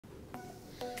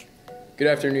Good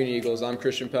afternoon, Eagles. I'm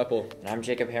Christian Peppel. And I'm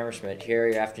Jacob Hammerschmidt. Here are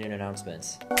your afternoon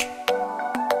announcements.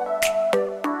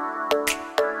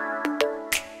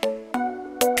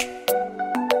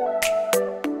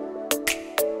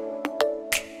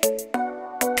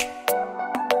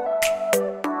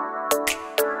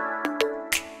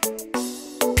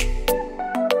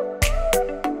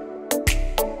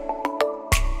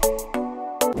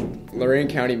 Lorain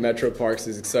County Metro Parks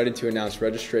is excited to announce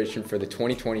registration for the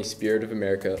 2020 Spirit of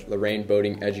America Lorain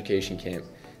Boating Education Camp.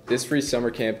 This free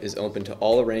summer camp is open to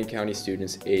all Lorain County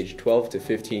students aged 12 to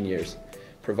 15 years,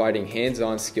 providing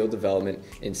hands-on skill development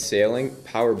in sailing,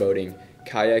 powerboating,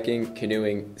 kayaking,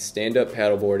 canoeing, stand-up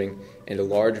paddleboarding, and a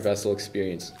large vessel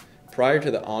experience. Prior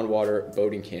to the on-water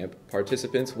boating camp,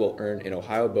 participants will earn an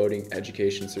Ohio Boating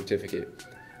Education Certificate,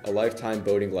 a lifetime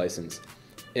boating license.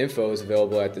 Info is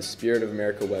available at the Spirit of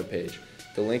America webpage.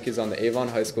 The link is on the Avon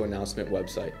High School announcement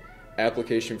website.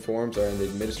 Application forms are in the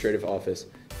administrative office.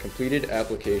 Completed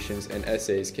applications and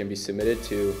essays can be submitted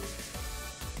to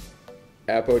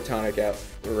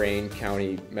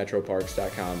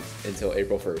apotonic@loraincountymetroparks.com until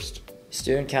April 1st.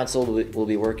 Student Council will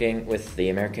be working with the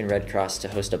American Red Cross to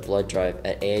host a blood drive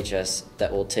at AHS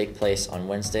that will take place on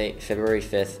Wednesday, February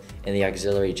 5th in the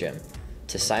auxiliary gym.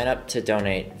 To sign up to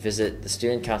donate, visit the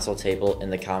Student Council table in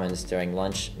the Commons during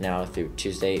lunch now through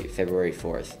Tuesday, February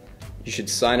 4th. You should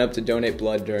sign up to donate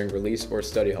blood during release or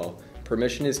study hall.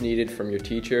 Permission is needed from your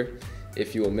teacher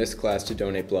if you will miss class to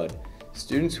donate blood.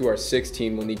 Students who are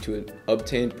 16 will need to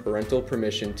obtain parental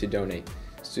permission to donate.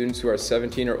 Students who are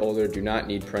 17 or older do not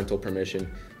need parental permission.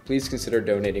 Please consider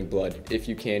donating blood. If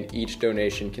you can, each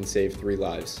donation can save 3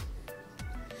 lives.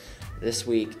 This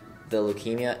week, the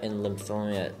Leukemia and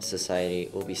Lymphoma Society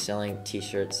will be selling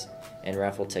t-shirts and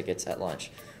raffle tickets at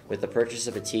lunch. With the purchase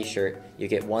of a t-shirt, you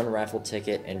get 1 raffle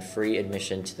ticket and free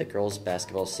admission to the girls'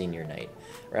 basketball senior night.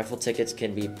 Raffle tickets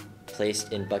can be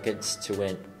placed in buckets to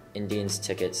win Indians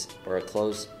tickets or a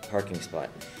closed parking spot.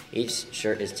 Each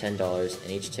shirt is $10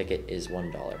 and each ticket is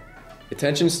 $1.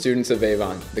 Attention students of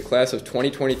Avon, the class of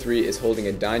 2023 is holding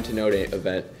a Dine to Donate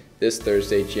event this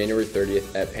Thursday, January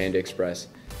 30th at Panda Express.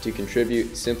 To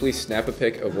contribute, simply snap a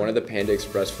pic of one of the Panda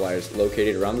Express flyers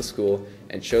located around the school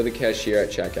and show the cashier at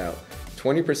checkout.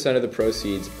 20% of the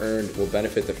proceeds earned will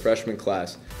benefit the freshman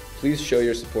class. Please show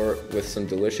your support with some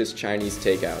delicious Chinese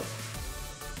takeout.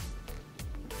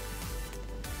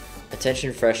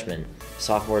 Attention freshmen,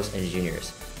 sophomores, and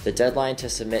juniors. The deadline to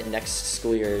submit next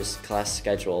school year's class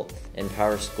schedule in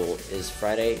Power School is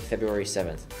Friday, February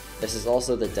 7th. This is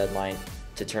also the deadline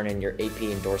to turn in your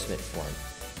AP endorsement form.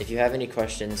 If you have any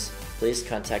questions, please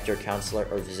contact your counselor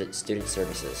or visit Student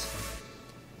Services.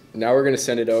 Now we're going to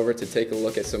send it over to take a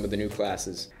look at some of the new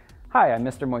classes. Hi, I'm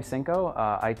Mr. Moisenko.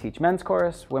 I teach men's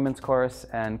chorus, women's chorus,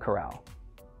 and chorale.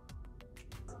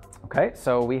 Okay,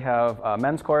 so we have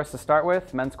men's chorus to start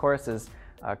with. Men's chorus is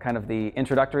kind of the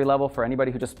introductory level for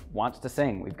anybody who just wants to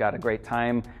sing. We've got a great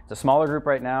time. It's a smaller group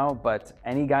right now, but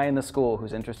any guy in the school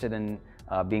who's interested in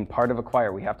being part of a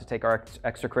choir, we have to take our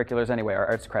extracurriculars anyway, our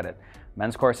arts credit.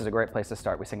 Men's chorus is a great place to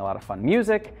start. We sing a lot of fun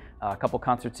music, a couple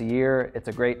concerts a year. It's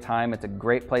a great time. It's a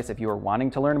great place if you are wanting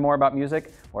to learn more about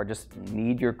music or just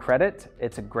need your credit.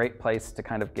 It's a great place to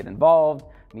kind of get involved,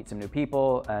 meet some new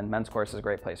people, and men's chorus is a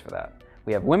great place for that.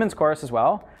 We have women's chorus as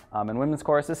well, and women's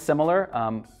chorus is similar.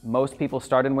 Most people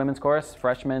start in women's chorus,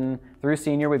 freshman through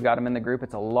senior. We've got them in the group.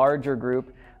 It's a larger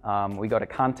group. We go to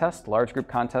contest, large group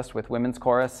contest with women's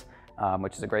chorus,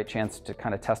 which is a great chance to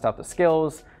kind of test out the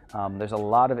skills. There's a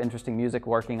lot of interesting music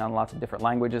working on lots of different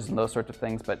languages and those sorts of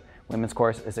things, but women's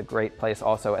chorus is a great place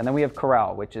also. And then we have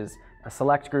chorale, which is a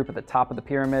select group at the top of the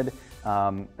pyramid.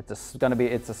 It's a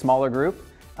smaller group,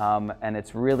 and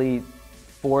it's really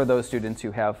for those students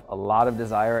who have a lot of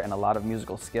desire and a lot of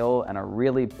musical skill and are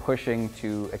really pushing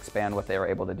to expand what they are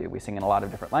able to do. We sing in a lot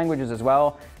of different languages as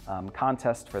well.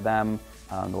 Contest for them.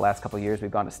 The last couple of years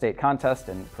we've gone to state contest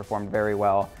and performed very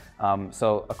well.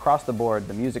 So across the board,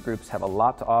 the music groups have a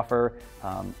lot to offer,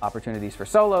 opportunities for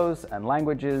solos and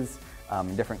languages,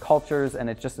 different cultures, and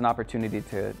it's just an opportunity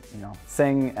to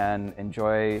sing and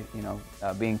enjoy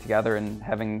being together and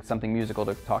having something musical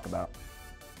to talk about.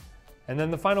 And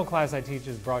then the final class I teach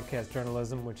is broadcast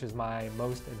journalism, which is my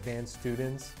most advanced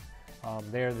students.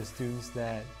 They're the students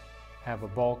that have a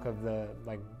bulk of the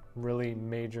really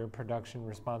major production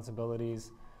responsibilities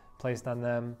placed on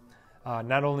them.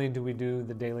 Not only do we do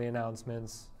the daily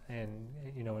announcements and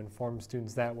inform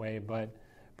students that way, but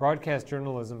broadcast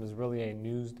journalism is really a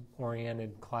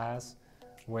news-oriented class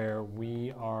where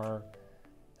we are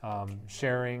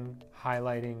sharing,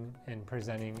 highlighting, and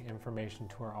presenting information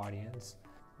to our audience.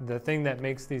 The thing that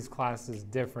makes these classes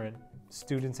different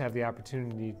students have the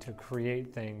opportunity to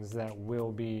create things that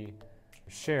will be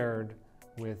shared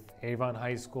with Avon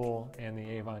High School and the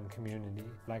Avon community.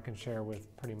 I can share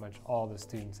with pretty much all the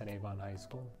students at Avon High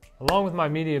School. Along with my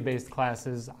media-based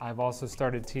classes, I've also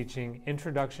started teaching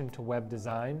Introduction to Web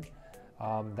Design.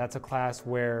 That's a class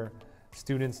where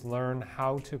students learn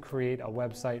how to create a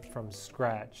website from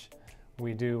scratch.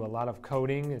 We do a lot of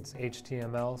coding. It's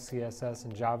HTML, CSS,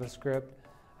 and JavaScript.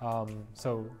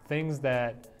 So things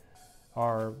that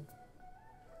are,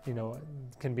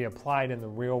 can be applied in the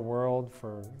real world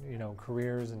for,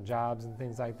 careers and jobs and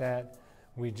things like that.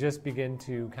 We just begin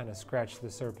to kind of scratch the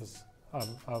surface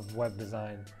of web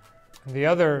design. The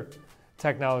other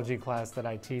technology class that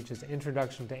I teach is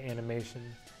Introduction to Animation.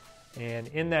 And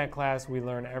in that class, we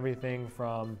learn everything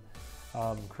from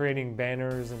creating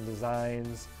banners and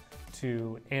designs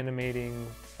to animating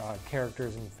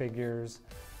characters and figures.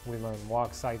 We learn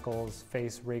walk cycles,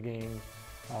 face rigging.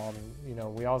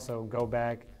 We also go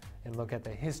back and look at the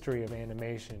history of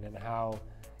animation and how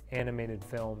animated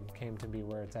film came to be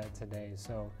where it's at today.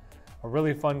 So a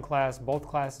really fun class. Both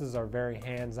classes are very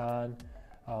hands-on.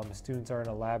 Students are in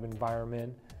a lab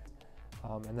environment.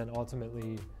 And then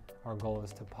ultimately, our goal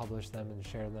is to publish them and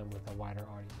share them with a wider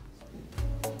audience.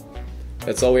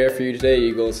 That's all we have for you today,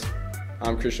 Eagles.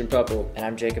 I'm Christian Peppel. And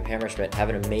I'm Jacob Hammerschmidt. Have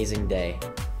an amazing day.